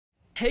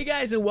Hey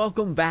guys, and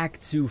welcome back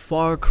to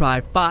Far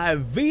Cry 5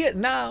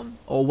 Vietnam,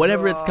 or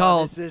whatever it's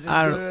called. This isn't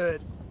I don't.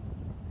 good.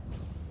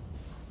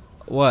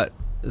 What?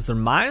 Is there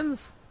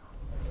mines?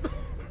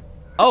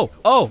 Oh,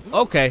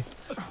 okay.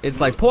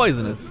 It's like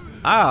poisonous.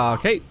 Ah,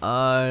 okay.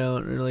 I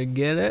don't really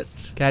get it.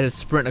 Can I just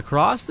sprint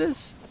across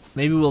this?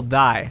 Maybe we'll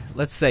die.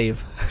 Let's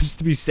save, just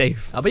to be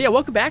safe. But yeah,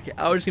 welcome back.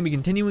 We're just gonna be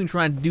continuing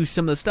trying to do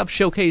some of the stuff,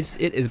 showcase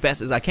it as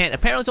best as I can.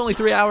 Apparently it's only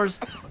 3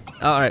 hours.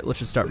 All right, let's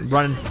just start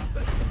running.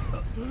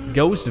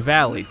 Ghost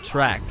Valley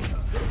track.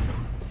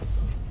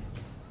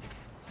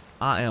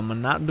 I am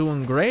not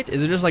doing great.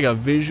 Is it just like a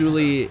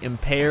visually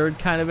impaired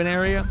kind of an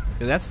area?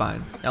 Yeah, that's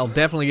fine. That'll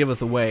definitely give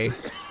us away.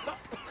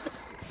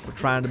 We're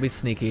trying to be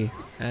sneaky.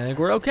 I think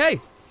we're okay.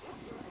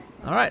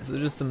 All right, so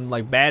there's just some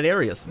like bad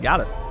areas.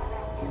 Got it.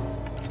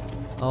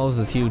 Oh, this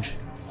is huge.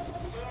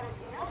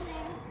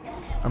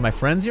 Are my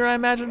friends here, I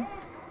imagine?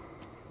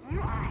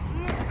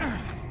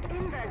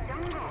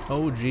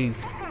 Oh,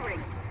 jeez.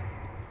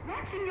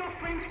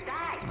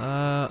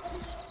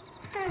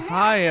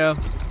 Hiya.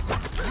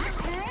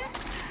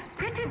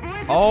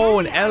 Oh,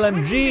 an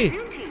LMG.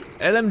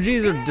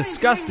 LMGs are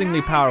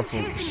disgustingly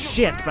powerful.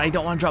 Shit, but I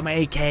don't want to drop my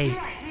AK.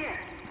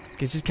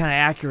 It's just kind of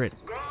accurate.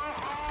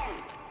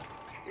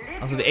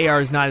 Also, the AR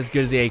is not as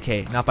good as the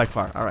AK, not by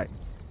far. All right,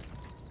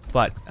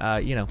 but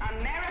you know.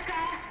 America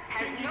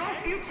has no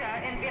future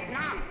in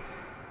Vietnam.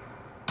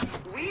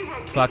 We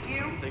will Fuck. keep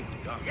you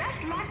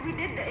just like we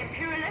did the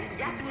imperialist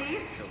Japanese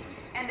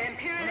and the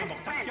imperialist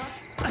French.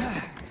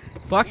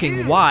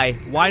 Fucking why?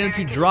 Why don't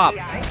you drop?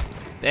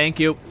 Thank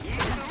you.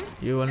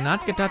 You will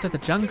not get out of the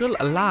jungle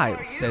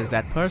alive, says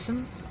that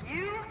person.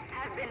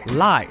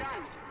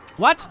 Lies.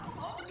 What?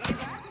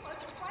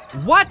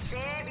 What?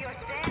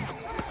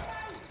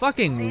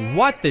 Fucking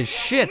what the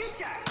shit?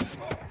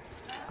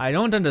 I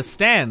don't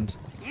understand.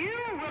 You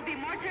will be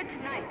martyred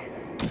tonight.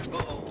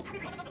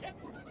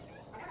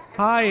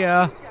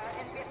 Hiya.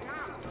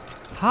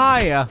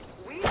 Hiya.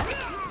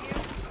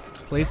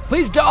 Please,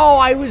 please, oh,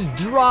 I was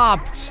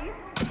dropped.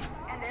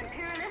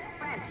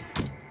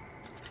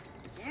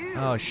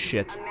 Oh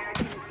shit.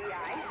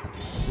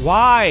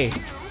 Why?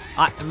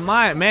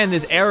 Man,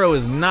 this arrow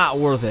is not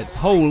worth it.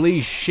 Holy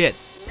shit.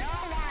 No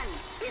one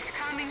is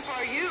coming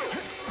for you.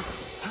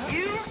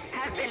 You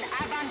have been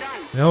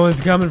abandoned. No one's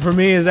coming for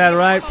me, is that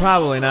right?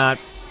 Probably not.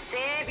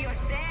 Save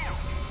yourself.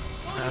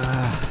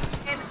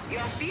 Save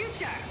your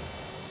future.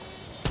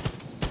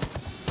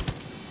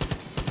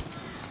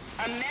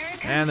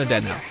 American And they're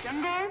dead now.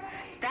 jungle,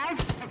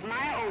 thousands of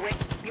miles away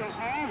from your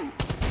home.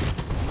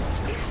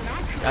 It's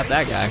not too Got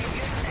that guy.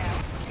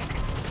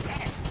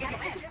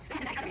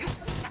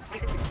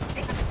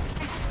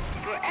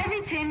 For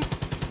every team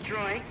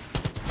destroy,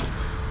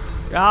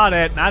 Got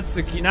it.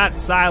 Not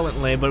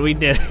silently, but we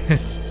did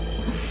it.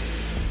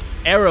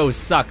 Arrow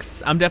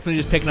sucks. I'm definitely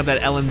just picking up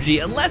that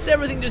LMG, unless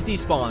everything just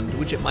despawned,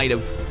 which it might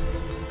have.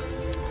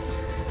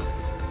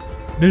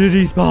 Did it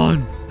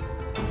despawn?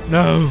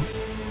 No.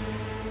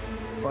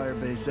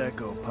 Firebase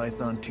Echo,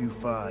 Python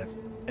 2-5.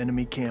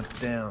 Enemy camp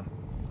down.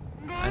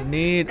 I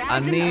need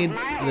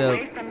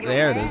the.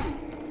 There it is.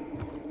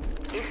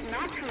 it's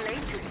not too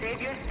late to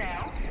save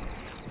yourself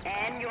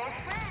and your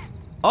friends.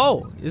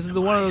 Oh, this is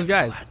the one of those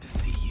guys. To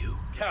see you.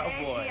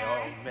 Cowboy,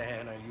 oh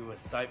man, are you a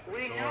sight for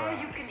We sore know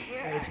you eyes. can hear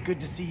Hey, us. it's good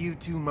to see you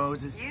too,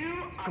 Moses.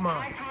 You are Come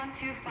on, Python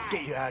 2-5. let's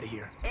get you out of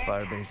here.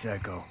 Firebase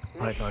Echo,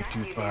 Python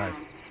 2-5.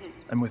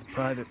 I'm with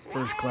Private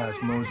First Class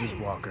Moses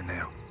Walker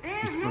now.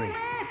 He's free.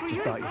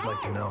 Just thought you'd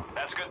like to know.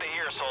 That's good to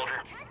hear,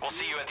 soldier. We'll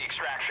see you at the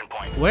extraction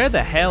point. Where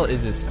the hell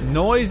is this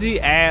noisy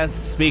ass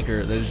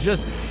speaker that's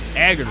just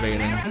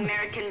aggravating? What the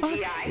American fuck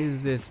GI.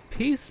 is this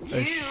piece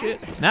of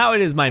shit? Now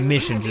it is my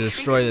mission to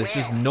destroy this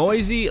just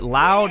noisy,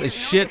 loud as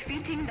shit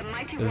Defeating the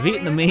mighty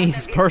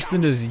Vietnamese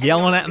person just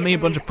yelling at me a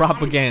bunch of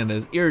propaganda.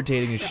 Is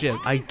irritating as shit.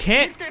 I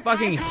can't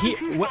fucking hear.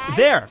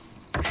 There!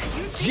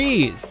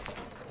 Jeez.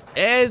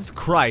 As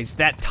Christ,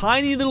 that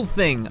tiny little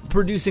thing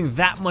producing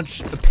that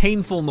much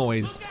painful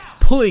noise.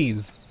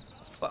 Please.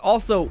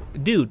 Also,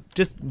 dude,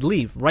 just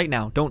leave right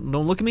now. Don't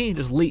look at me.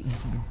 Just leave.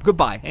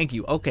 Goodbye. Thank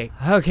you. Okay.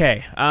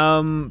 Okay.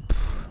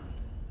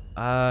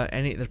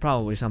 There's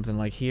probably something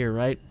like here,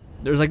 right?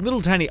 There's like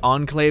little tiny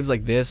enclaves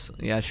like this.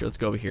 Yeah, sure. Let's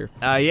go over here.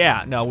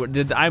 Yeah. No.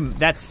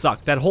 That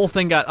sucked. That whole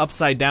thing got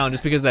upside down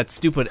just because that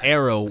stupid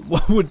arrow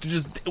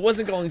it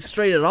wasn't going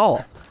straight at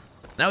all.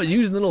 And I was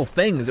using the little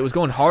things. It was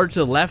going hard to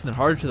the left and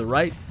hard to the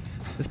right.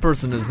 This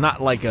person is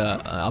not like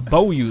a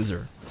bow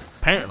user,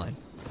 apparently.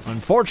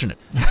 Unfortunate.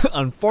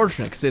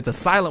 Unfortunate, because it's a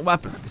silent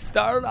weapon. It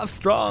started off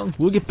strong.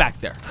 We'll get back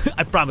there.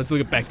 I promise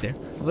we'll get back there.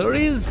 There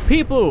is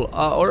people,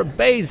 or a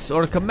base,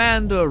 or a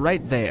commander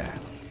right there.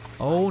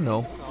 Oh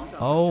no.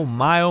 Oh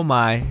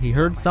my. He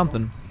heard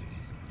something.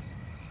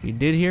 He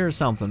did hear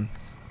something.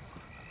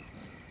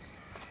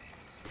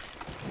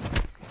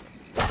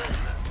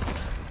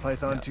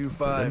 Python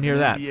 2-5. didn't hear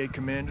that. NVA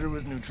commander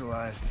was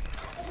neutralized.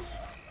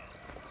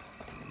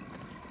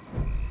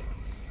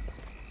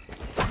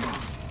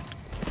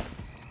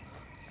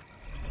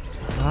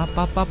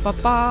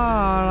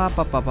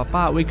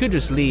 We could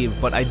just leave,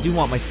 but I do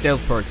want my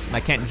stealth perks, and I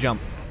can't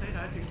jump.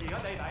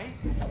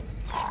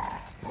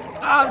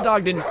 Ah, the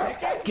dog didn't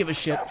give a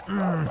shit.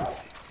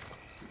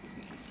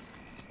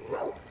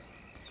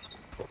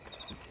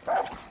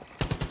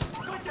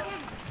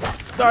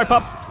 Sorry,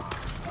 pup.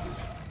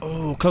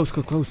 Oh, close,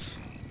 close, close.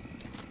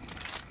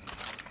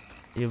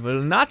 You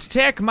will not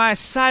take my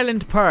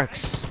silent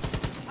perks.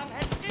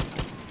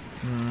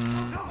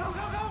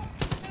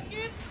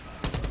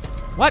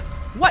 What?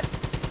 What?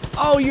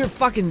 Oh, you're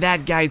fucking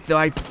that guy, so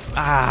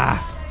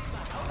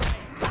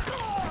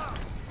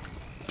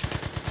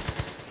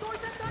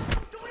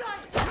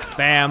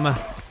Bam.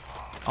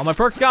 All my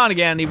perks gone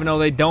again, even though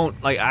they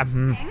don't, like,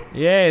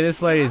 Yay,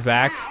 this lady's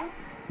back.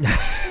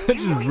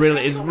 It's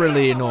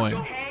really annoying.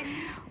 Okay,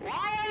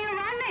 why are you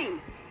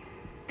running?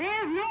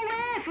 There's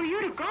nowhere for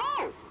you to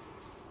go.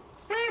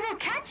 We will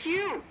catch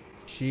you.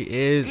 She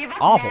is Give up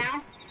awful.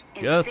 now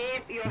and Just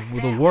save your the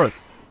family.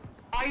 worst.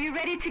 Are you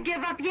ready to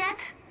give up yet?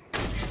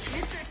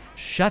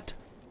 Shut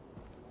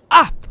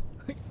up!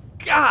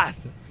 God!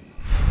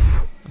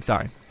 I'm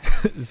sorry.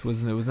 It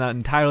was not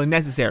entirely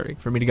necessary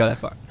for me to go that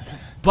far.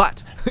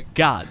 But,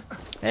 God.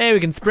 Hey, we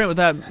can sprint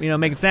without,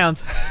 making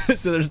sounds.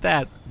 So there's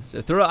that. So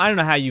I don't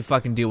know how you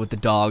fucking deal with the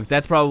dogs.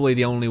 That's probably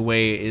the only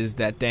way is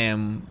that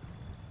damn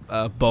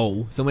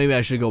bow. So maybe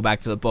I should go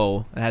back to the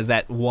bow. It has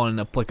that one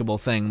applicable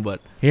thing,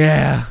 but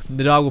yeah.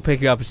 The dog will pick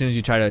you up as soon as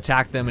you try to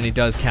attack them, and he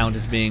does count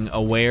as being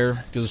aware.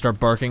 Because he'll start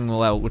barking,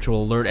 which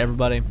will alert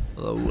everybody.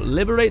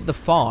 Liberate the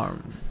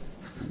farm.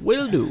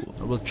 Will do.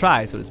 Or will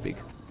try, so to speak.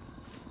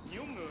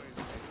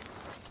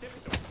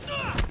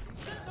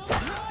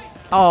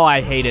 Oh,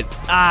 I hate it.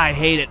 I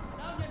hate it.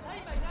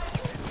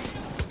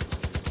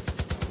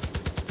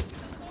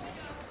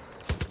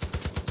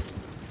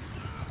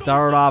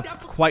 Start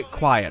off quite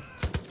quiet.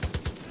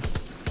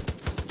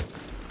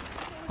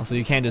 Also,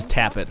 you can't just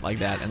tap it like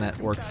that, and that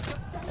works.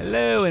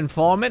 Hello,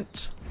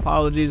 informant.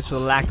 Apologies for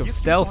the lack of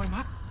stealth.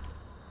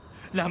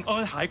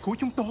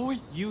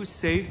 You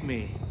saved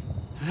me.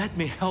 Let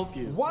me help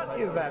you. What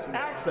is that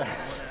accent?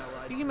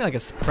 If you give me like a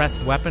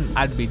suppressed weapon,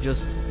 I'd be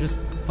just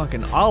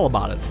fucking all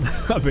about it.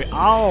 I'd be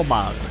all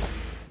about it.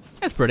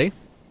 That's pretty.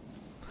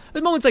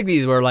 There's moments like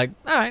these where like,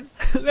 all right,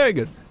 very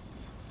good.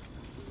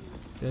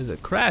 There's a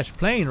crashed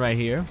plane right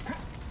here.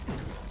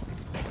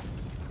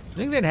 I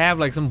think they'd have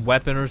like some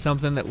weapon or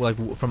something that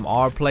like from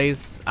our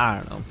place. I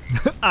don't know.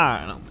 I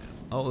don't know, man.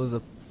 Oh,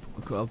 there's a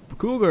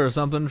cougar or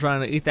something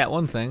trying to eat that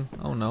one thing.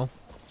 Oh no.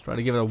 Let's try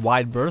to give it a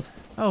wide berth.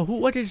 Oh,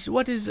 what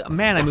is?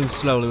 Man, I move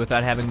slowly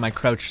without having my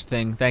crouch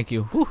thing. Thank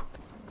you. Whew.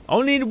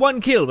 Only need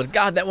one kill, but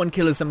God, that one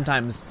kill is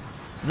sometimes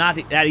not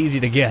that easy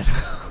to get.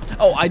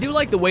 Oh, I do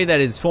like the way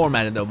that is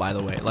formatted though, by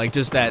the way. Like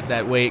just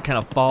that way it kind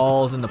of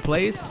falls into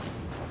place.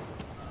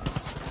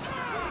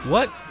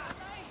 What?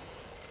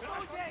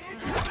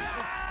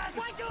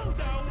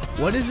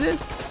 What is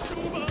this?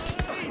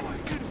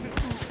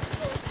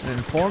 An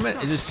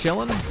informant is just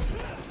chilling?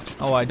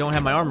 Oh, I don't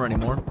have my armor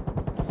anymore.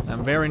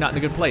 I'm very not in a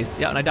good place.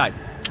 Yeah, and I died.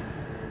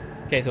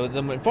 Okay, so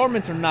the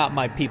informants are not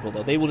my people,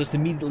 though. They will just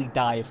immediately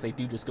die if they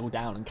do just go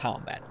down in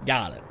combat.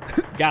 Got it.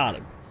 Got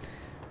it.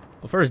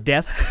 Well, first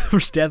death.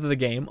 First death of the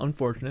game.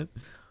 Unfortunate.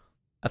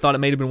 I thought it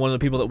may have been one of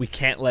the people that we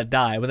can't let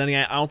die, but then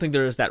again, I don't think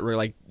there's that really,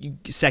 like,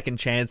 second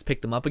chance,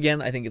 pick them up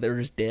again. I think they're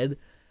just dead.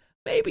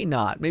 Maybe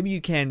not. Maybe you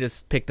can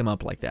just pick them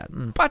up like that.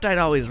 But I'd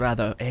always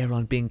rather err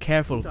on being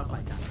careful.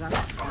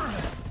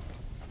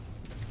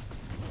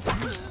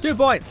 2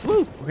 points.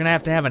 Woo! We're gonna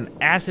have to have an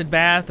acid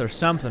bath or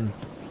something.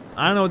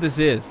 I don't know what this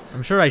is.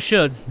 I'm sure I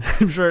should.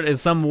 I'm sure it's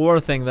some war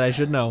thing that I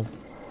should know.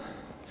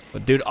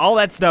 But dude, all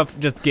that stuff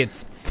just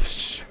gets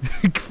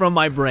from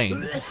my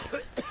brain.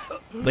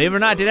 Believe it or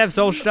not, did have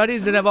social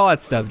studies, did have all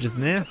that stuff. Just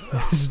nah.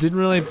 Just didn't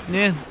really,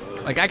 nah.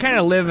 Like, I kind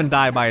of live and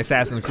die by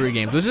Assassin's Creed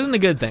games, which isn't a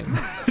good thing.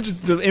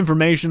 Just the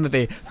information that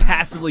they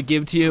passively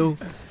give to you.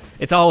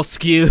 It's all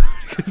skewed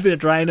because they're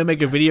trying to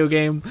make a video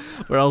game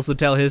but also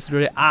tell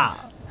history. I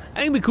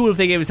think it'd be cool if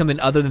they gave us something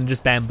other than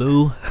just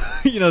bamboo.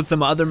 You know,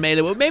 some other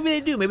melee. Well, maybe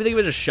they do. Maybe they give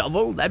us a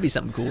shovel. That'd be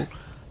something cool.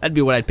 That'd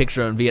be what I'd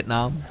picture in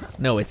Vietnam.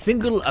 No,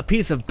 a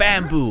piece of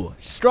bamboo.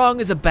 Strong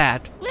as a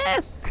bat.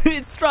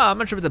 It's strong. I'm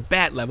not sure if it's a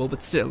bat level,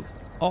 but still.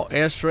 Oh,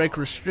 airstrike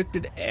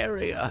restricted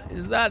area.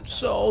 Is that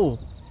so?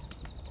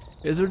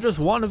 Is there just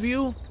one of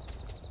you?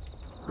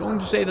 I'm going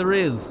to say there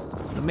is.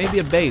 There may be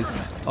a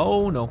base.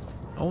 Oh no.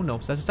 Oh no.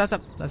 Stop, stop,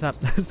 stop. Stop, stop,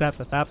 stop,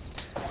 stop, stop.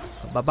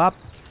 Bop, bop.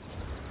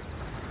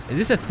 Is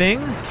this a thing?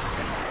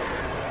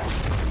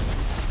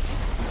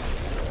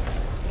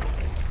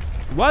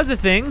 It was a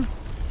thing.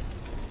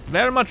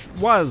 Very much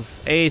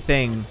was a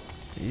thing.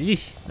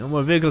 Eesh, no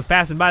more vehicles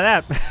passing by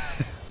that.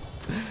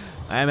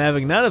 I am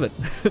having none of it.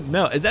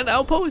 No, is that an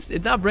outpost?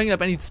 It's not bringing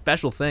up any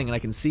special thing and I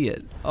can see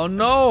it. Oh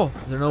no!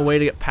 Is there no way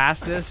to get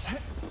past this?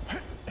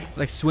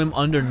 Like swim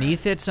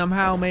underneath it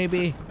somehow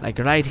maybe? Like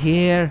right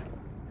here?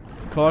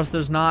 Of course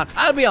there's not.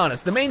 I'll be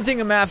honest, the main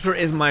thing I'm after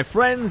is my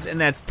friends and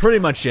that's pretty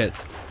much it.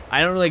 I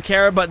don't really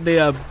care about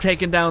the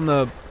taking down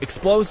the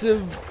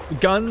explosive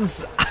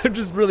guns. I'm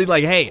just really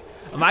like, hey,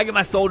 If I get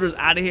my soldiers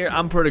out of here,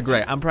 I'm pretty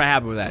great. I'm pretty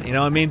happy with that, you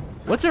know what I mean?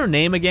 What's her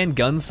name again?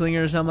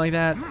 Gunslinger or something like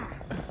that?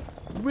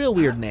 Real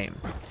weird name.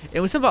 It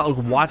was something about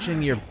like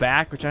watching your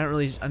back, which I don't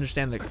really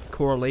understand the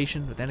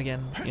correlation, but then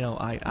again, you know,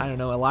 I don't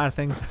know a lot of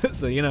things,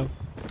 so you know.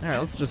 Alright,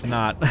 let's just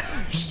not.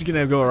 Just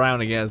gonna go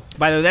around, I guess.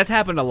 By the way, that's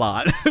happened a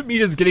lot. Me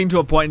just getting to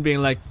a point and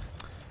being like,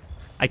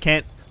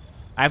 I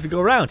have to go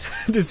around.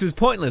 This was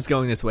pointless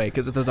going this way,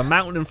 because there's a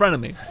mountain in front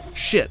of me.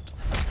 Shit.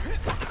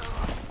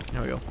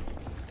 There we go.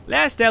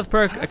 Last stealth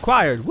perk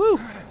acquired, woo!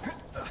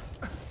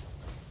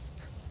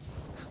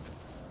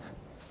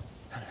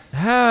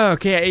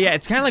 Okay, yeah,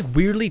 it's kind of like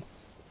weirdly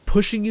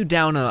pushing you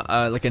down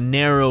like a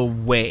narrow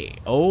way.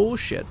 Oh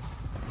shit.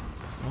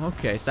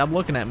 Okay, stop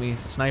looking at me,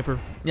 sniper.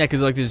 Yeah,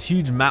 because like there's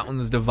huge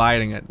mountains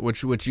dividing it,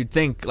 which you'd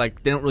think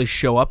like they don't really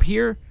show up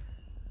here.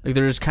 Like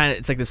they're just kind of,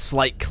 it's like this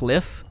slight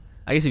cliff.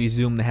 I guess if you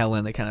zoom the hell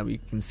in, it kind of, you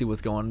can see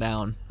what's going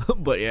down.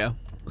 But yeah,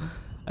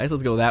 I guess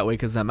let's go that way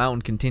because that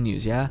mountain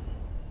continues. Yeah.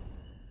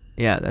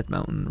 Yeah, that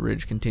mountain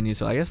ridge continues.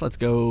 So I guess let's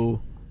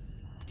go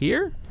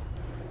here.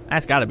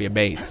 That's got to be a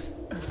base.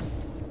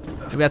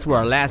 Maybe that's where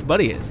our last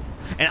buddy is.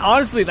 And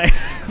honestly,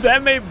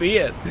 that may be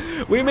it.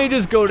 We may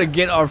just go to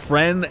get our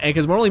friend,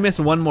 because we're only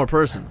missing one more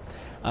person.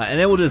 And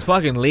then we'll just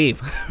fucking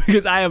leave.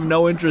 Because I have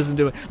no interest in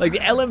doing, like the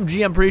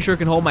LMG I'm pretty sure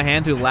can hold my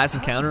hand through the last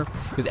encounter,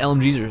 because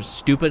LMGs are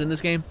stupid in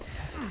this game.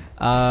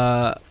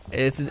 Sorry,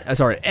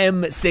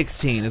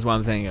 M16 is what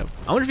I'm thinking of.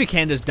 I wonder if you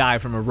can just die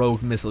from a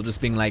rogue missile,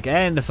 just being like,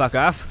 and to fuck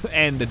off,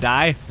 and to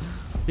die.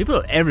 People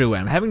are everywhere.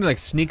 I'm having to like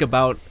sneak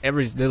about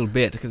every little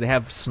bit, because they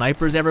have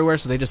snipers everywhere,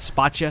 so they just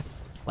spot you,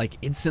 like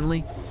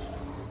instantly.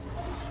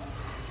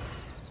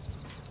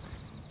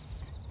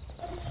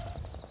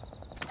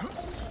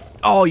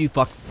 Oh, you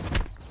fuck.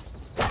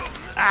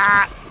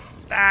 Ah,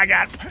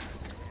 God.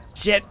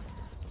 Shit,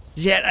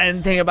 I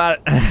didn't think about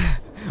it.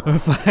 We're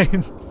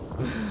fine.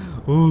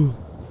 Ooh.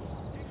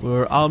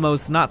 We're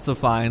almost not so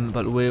fine,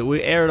 but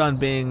we erred on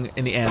being,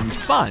 in the end,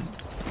 fun.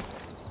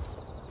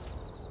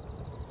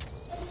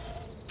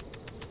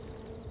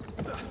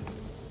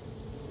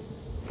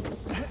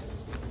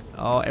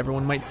 Oh,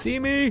 everyone might see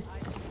me.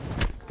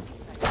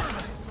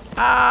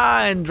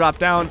 Ah, and drop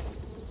down.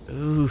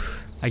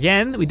 Oof.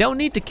 Again, we don't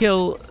need to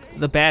kill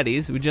the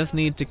baddies. We just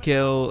need to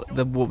kill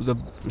the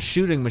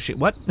shooting machine.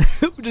 What?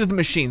 Just the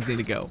machines need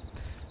to go.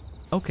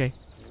 Okay.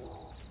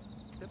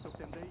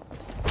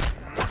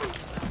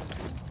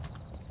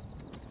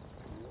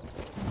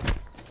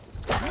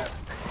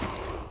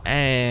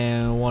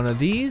 And one of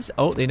these.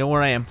 Oh, they know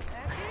where I am.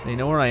 They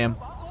know where I am.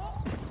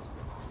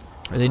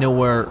 Or they know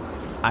where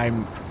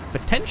I'm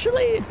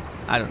potentially?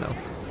 I don't know.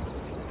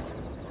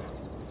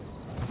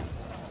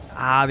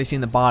 Ah, they seen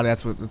the body.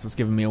 That's what's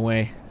giving me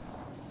away.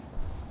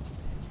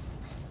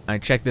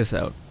 Alright, check this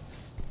out.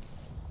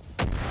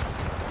 There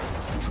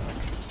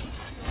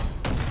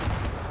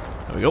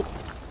we go.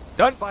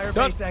 Done.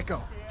 Firebase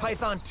Echo.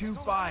 Python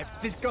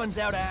 2-5. This gun's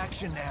out of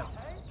action now.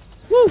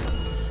 Woo!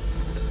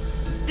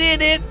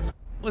 Did it!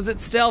 Was it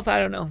stealth? I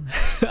don't know.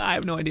 I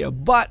have no idea.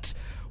 But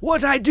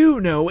what I do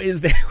know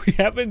is that we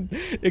haven't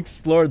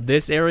explored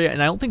this area,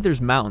 and I don't think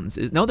there's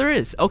mountains. No, there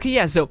is. Okay,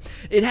 yeah, so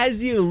it has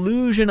the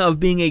illusion of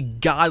being a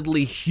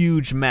godly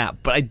huge map,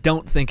 but I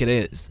don't think it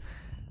is.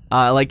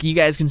 Like, you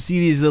guys can see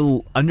these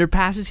little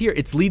underpasses here.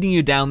 It's leading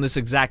you down this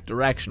exact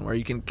direction, where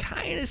you can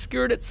kind of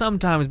skirt it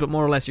sometimes, but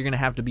more or less you're going to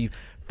have to be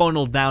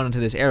funneled down into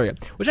this area,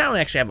 which I don't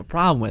actually have a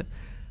problem with.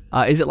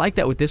 Is it like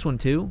that with this one,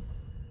 too?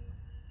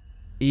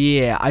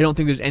 Yeah, I don't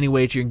think there's any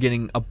way that you're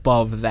getting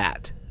above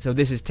that. So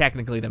this is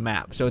technically the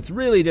map. So it's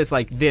really just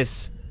like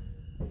this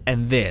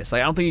and this.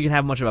 Like, I don't think you can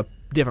have much of a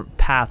different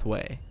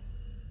pathway.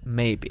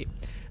 Maybe.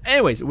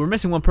 Anyways, we're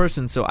missing one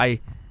person, so I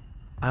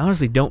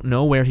honestly don't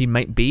know where he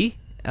might be.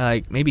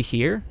 Like, maybe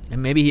here?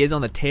 And maybe he is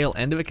on the tail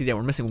end of it, because yeah,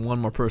 we're missing one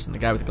more person, the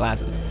guy with the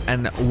glasses.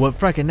 And we're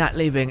frickin' not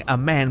leaving a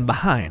man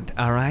behind,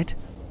 alright?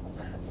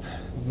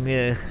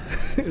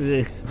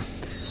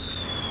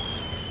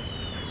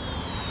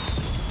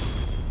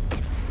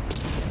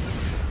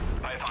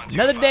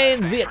 Another day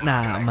in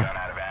Vietnam.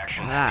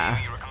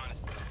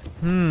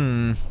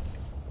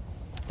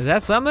 Is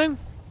that something?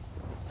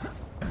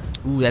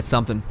 Ooh, that's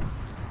something.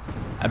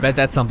 I bet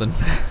that's something.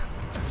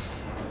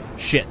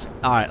 Shit.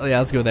 Alright, yeah,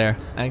 let's go there.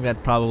 I think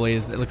that probably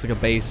is, it looks like a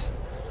base.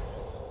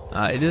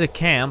 It is a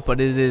camp,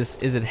 but is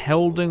it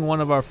holding one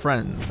of our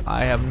friends?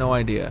 I have no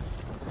idea.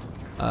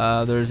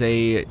 There's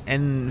a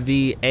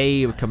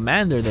NVA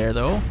commander there,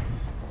 though.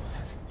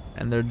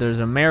 And there's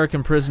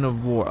American prisoner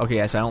of war. Okay,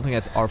 yeah, so I don't think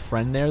that's our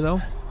friend there,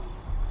 though.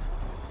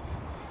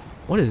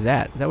 What is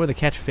that? Is that where they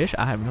catch fish?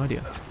 I have no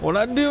idea. What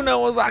I do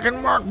know is I can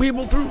mark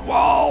people through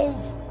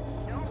walls.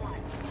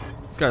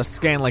 It's gotta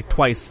scan like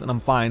twice and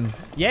I'm fine.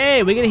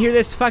 Yay, we're gonna hear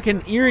this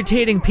fucking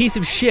irritating piece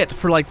of shit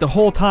for like the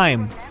whole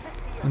time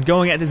I'm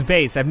going at this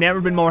base. I've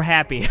never been more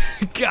happy.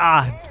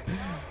 God.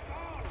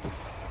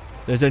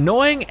 There's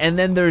annoying and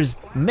then there's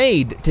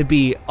made to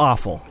be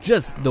awful.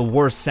 Just the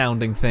worst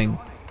sounding thing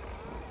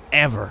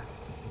ever.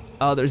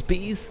 Oh, there's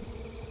bees.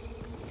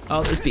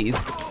 Oh, there's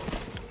bees.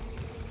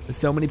 There's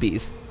so many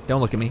bees. Don't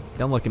look at me.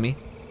 Don't look at me.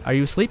 Are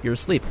you asleep? You're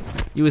asleep.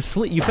 You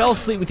fell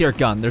asleep with your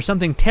gun. There's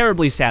something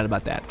terribly sad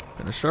about that.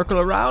 Gonna circle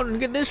around and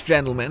get this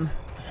gentleman.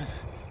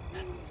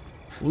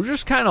 We're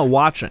just kind of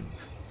watching.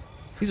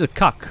 He's a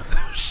cuck,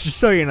 just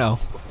so you know.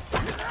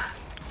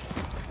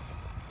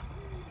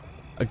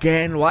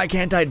 Again, why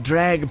can't I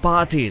drag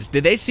bodies?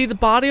 Did they see the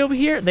body over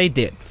here? They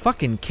did.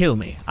 Fucking kill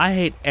me. I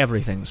hate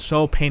everything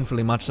so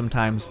painfully much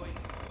sometimes.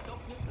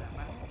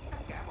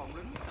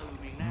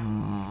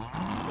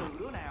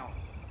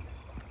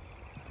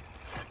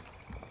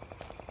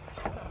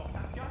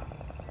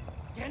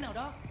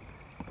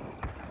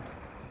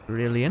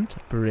 Brilliant,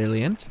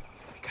 brilliant.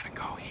 We gotta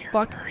go here.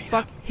 Fuck,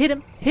 fuck, hit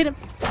him, hit him.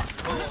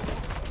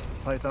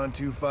 Python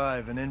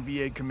 2-5, an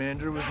NVA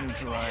commander was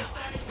neutralized.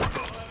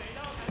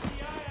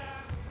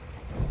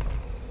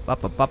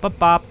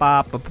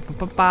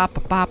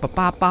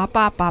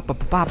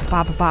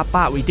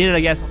 We did it,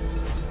 I guess.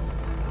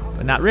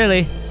 But not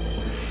really.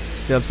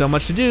 Still have so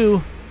much to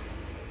do.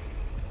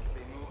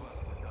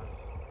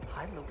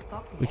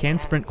 We can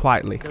sprint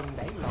quietly.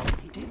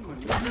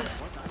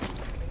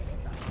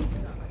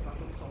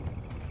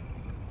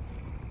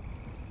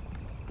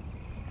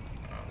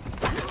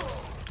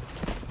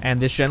 And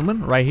this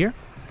gentleman right here,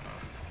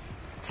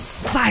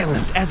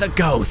 silent as a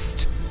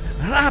ghost.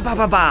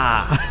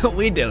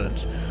 We did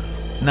it.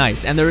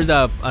 Nice. And there is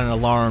an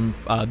alarm.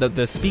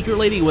 The speaker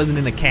lady wasn't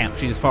in the camp.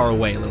 She's far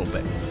away a little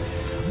bit.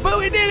 But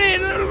we did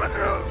it.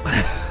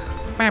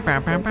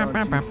 Python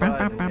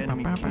 2-5, an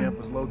enemy camp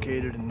was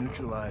located and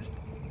neutralized.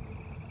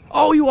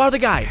 Oh, you are the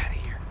guy.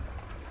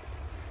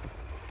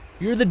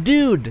 You're the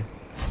dude,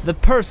 the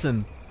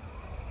person.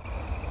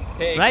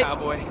 Hey, right?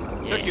 cowboy.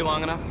 Took you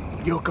long enough?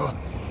 Yoko,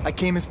 I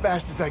came as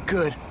fast as I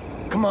could.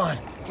 Come on,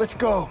 let's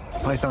go.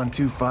 Python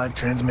 2-5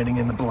 transmitting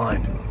in the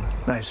blind.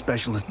 I have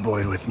Specialist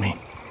Boyd with me.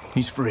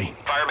 He's free.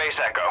 Firebase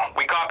Echo,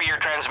 we copy your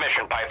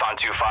transmission, Python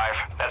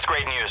 2-5. That's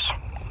great news.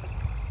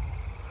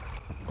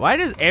 Why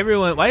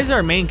does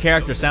our main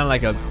character sound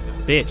like a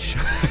bitch?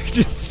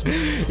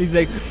 He's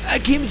like, I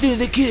came through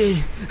the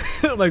kid.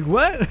 I'm like,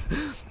 what?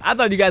 I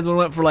thought you guys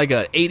went for like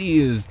a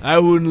 80s, I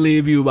wouldn't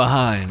leave you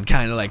behind,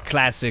 kind of like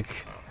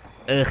classic,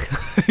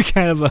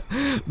 kind of a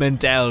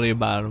mentality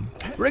about him.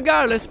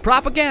 Regardless,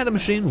 propaganda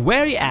machine,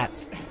 where you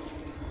at?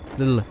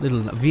 Little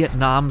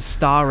Vietnam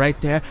star right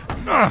there.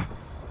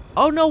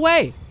 Oh, no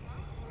way.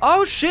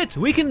 Oh shit,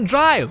 we can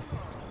drive.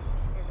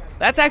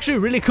 That's actually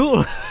really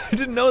cool. I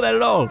didn't know that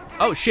at all.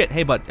 Oh shit,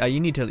 hey bud,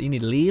 you need to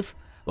leave?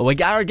 Well, we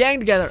got our gang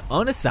together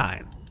on a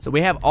sign. So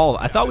we have all,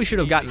 I thought we should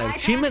have gotten an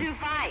achievement,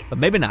 but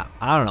maybe not,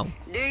 I don't know.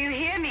 Do you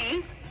hear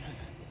me?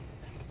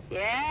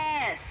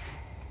 Yes.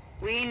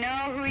 We know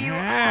who you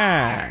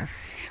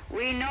Yes. are.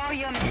 We know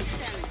your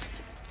mission.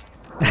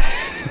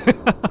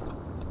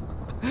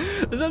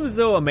 There's something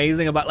so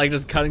amazing about like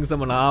just cutting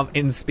someone off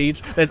in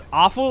speech that's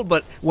awful,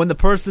 but when the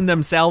person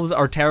themselves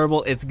are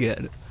terrible, it's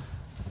good.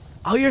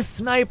 Oh, you're a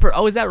sniper.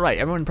 Oh, is that right?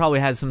 Everyone probably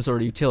has some sort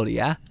of utility,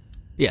 yeah?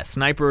 Yeah,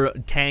 sniper,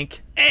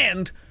 tank,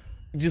 and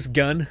just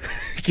gun.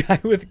 Guy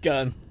with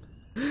gun.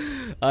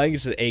 I think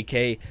it's an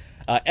AK.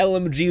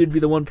 LMG would be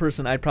the one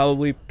person I'd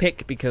probably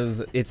pick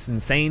because it's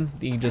insane.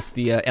 The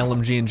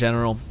LMG in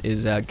general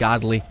is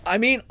godly. I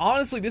mean,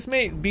 honestly, this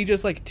may be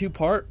just like a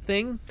two-part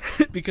thing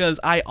because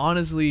I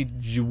honestly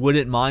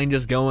wouldn't mind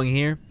just going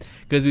here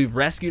because we've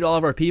rescued all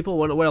of our people.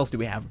 What else do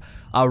we have?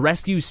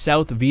 Rescue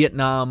South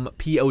Vietnam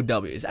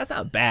POWs. That's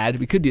not bad.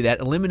 We could do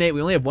that. Eliminate.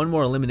 We only have one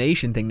more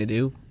elimination thing to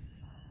do.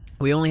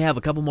 We only have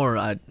a couple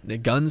more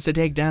guns to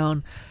take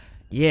down.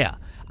 Yeah.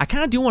 I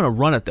kind of do want to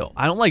run it though.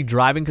 I don't like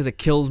driving because it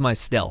kills my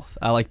stealth.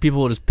 Like people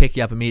will just pick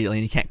you up immediately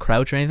and you can't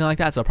crouch or anything like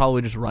that. So I'll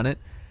probably just run it.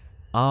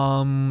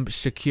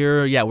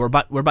 Secure. Yeah,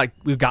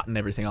 we've gotten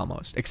everything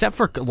almost except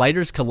for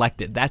lighters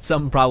collected. That's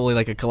something probably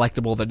like a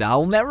collectible that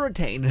I'll never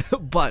attain.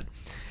 But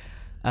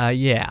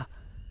yeah.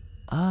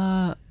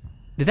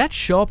 Did that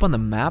show up on the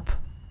map?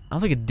 I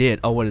don't think it did.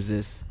 Oh, what is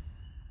this?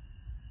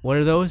 What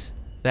are those?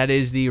 That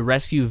is the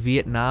Rescue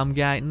Vietnam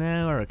guy.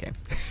 No, we're okay.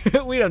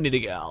 We don't need to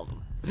get all of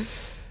them.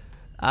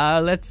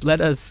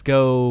 Let us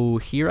go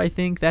here, I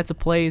think. That's a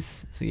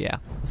place. So yeah,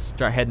 let's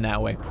start heading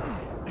that way.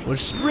 We'll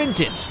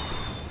sprint it.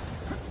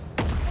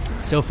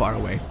 It's so far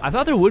away. I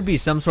thought there would be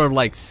some sort of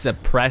like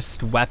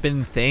suppressed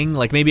weapon thing.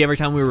 Like maybe every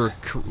time we were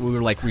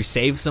like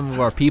resave some of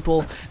our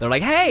people, they're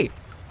like, hey,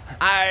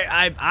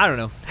 I don't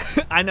know.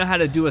 I know how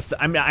to do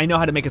I know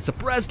how to make a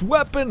suppressed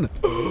weapon.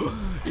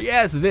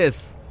 Yes,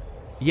 this.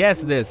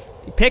 Yes, this.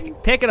 Pick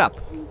it up.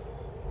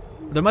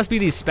 There must be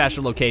these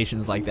special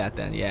locations like that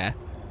then, yeah.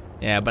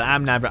 Yeah, but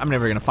I'm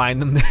never gonna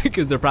find them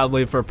because they're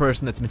probably for a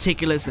person that's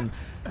meticulous, and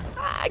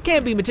I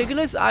can't be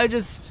meticulous. I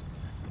just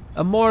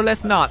am more or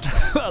less not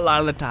a lot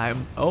of the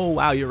time. Oh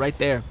wow, you're right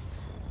there.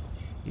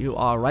 You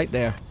are right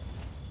there.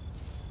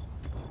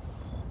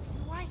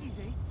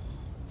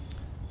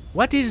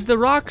 What is the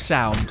rock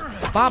sound?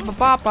 Ba ba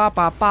ba ba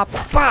ba ba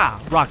ba.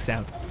 Rock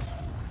sound.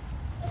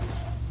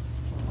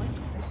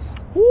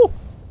 Woo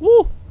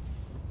woo.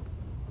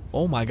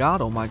 Oh my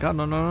god,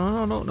 no,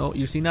 no,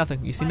 you see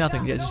nothing, you see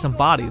nothing, yeah, just some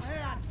bodies.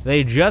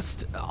 They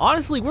just,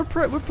 honestly, we're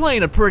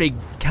playing a pretty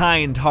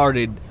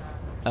kind-hearted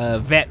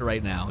vet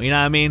right now. You know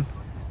what I mean?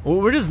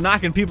 We're just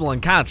knocking people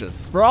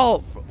unconscious.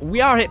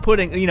 We are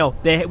putting, you know,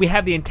 we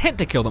have the intent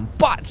to kill them,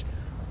 but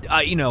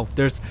you know,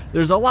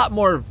 there's a lot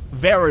more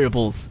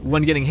variables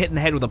when getting hit in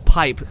the head with a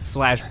pipe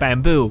 /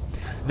 bamboo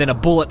than a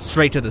bullet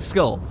straight to the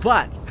skull.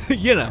 But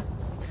you know,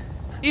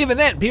 even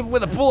then, people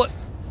with a bullet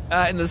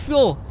in the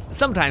skull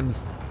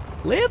sometimes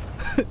live.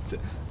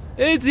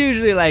 It's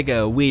usually like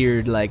a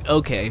weird, like,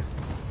 okay,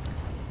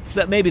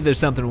 so maybe there's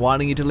something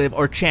wanting you to live,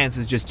 or chance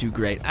is just too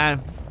great.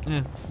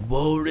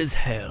 War is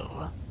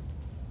hell.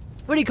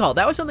 What do you call it?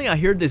 That was something I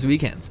heard this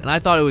weekend, and I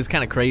thought it was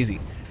kind of crazy.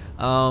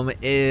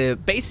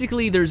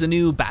 Basically, there's a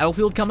new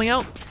Battlefield coming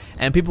out,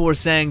 and people were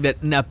saying that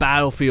in that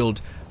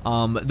Battlefield,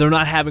 they're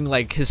not having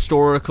like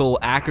historical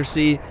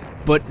accuracy,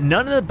 but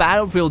none of the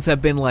Battlefields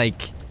have been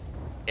like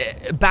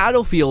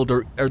Battlefield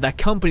or that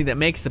company that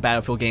makes the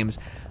Battlefield games.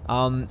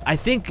 I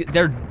think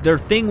their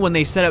thing when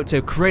they set out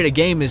to create a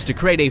game is to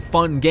create a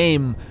fun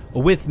game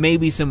with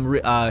maybe some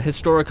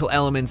historical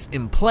elements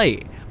in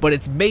play, but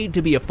it's made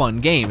to be a fun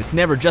game. It's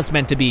never just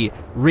meant to be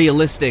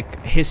realistic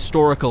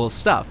historical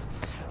stuff.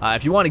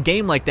 If you want a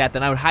game like that,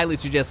 then I would highly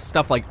suggest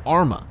stuff like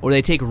Arma, where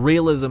they take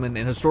realism and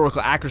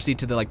historical accuracy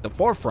to the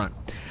forefront.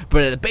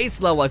 But at the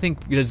base level, I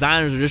think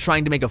designers are just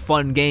trying to make a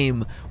fun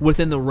game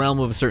within the realm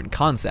of a certain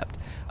concept.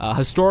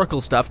 Historical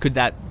stuff could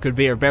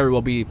very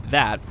well be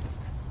that.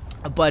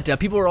 But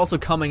people are also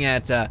coming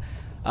at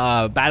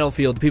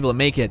Battlefield, the people that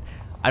make it.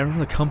 I don't know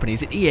the company.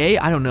 Is it EA?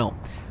 I don't know.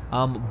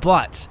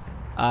 But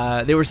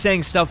they were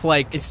saying stuff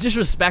like it's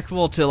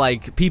disrespectful to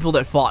like people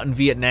that fought in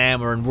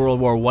Vietnam or in World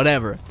War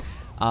whatever,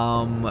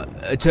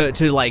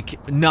 to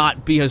like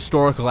not be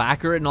historical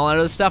accurate and all that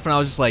other stuff. And I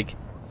was just like,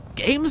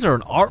 games are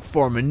an art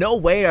form, and no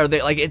way are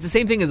they like. It's the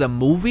same thing as a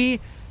movie.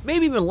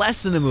 Maybe even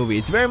less than a movie.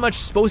 It's very much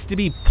supposed to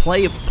be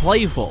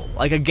playful.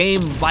 Like a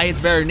game by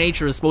its very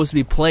nature is supposed to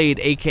be played,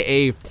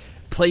 aka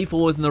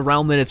playful within the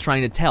realm that it's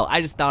trying to tell.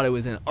 I just thought it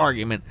was an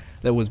argument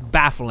that was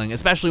baffling,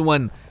 especially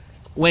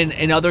when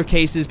in other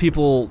cases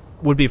people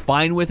would be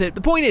fine with it.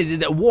 The point is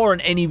that war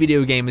in any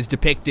video game is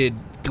depicted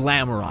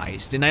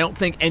glamorized, and I don't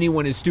think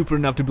anyone is stupid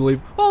enough to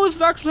believe, oh, this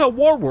is actually how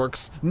war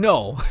works.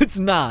 No, it's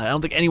not. I don't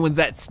think anyone's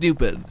that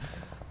stupid.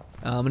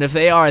 And if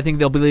they are, I think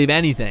they'll believe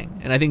anything.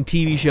 And I think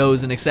TV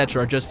shows and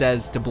etc. are just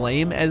as to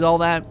blame as all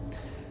that,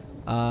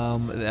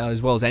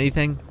 as well as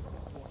anything.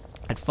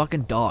 That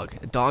fucking dog.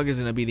 The dog is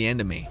gonna be the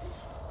end of me.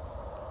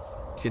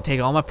 He's gonna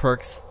take all my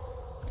perks.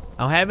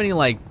 I don't have any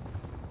like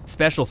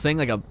special thing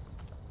like a.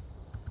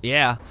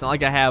 Yeah, it's not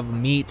like I have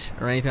meat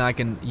or anything I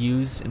can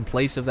use in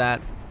place of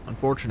that.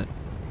 Unfortunate.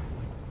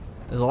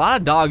 There's a lot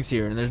of dogs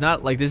here, and there's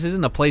not like this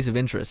isn't a place of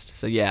interest.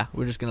 So yeah,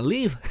 we're just gonna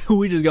leave.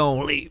 We just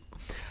gonna leave.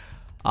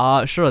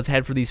 Sure, let's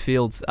head for these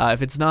fields.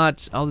 If it's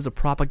not, oh, there's a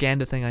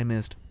propaganda thing I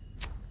missed.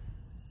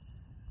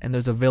 And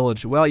there's a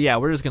village. Well, yeah,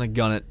 we're just gonna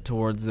gun it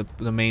towards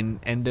the main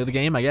end of the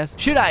game, I guess.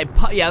 Should I?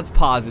 Yeah, let's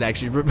pause it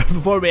actually.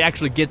 Before we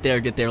actually get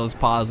there, let's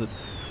pause it.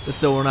 Just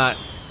so we're not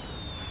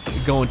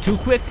going too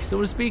quick, so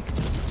to speak.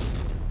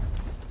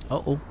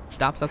 Uh-oh,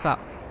 stop.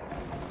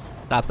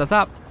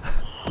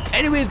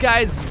 Anyways,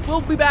 guys, we'll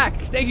be back.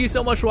 Thank you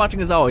so much for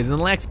watching as always. In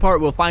the next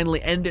part, we'll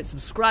finally end it.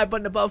 Subscribe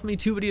button above me,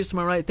 2 videos to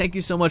my right. Thank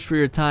you so much for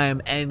your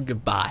time, and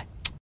goodbye.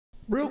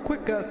 Real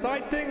quick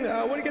side thing,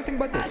 what do you guys think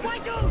about this?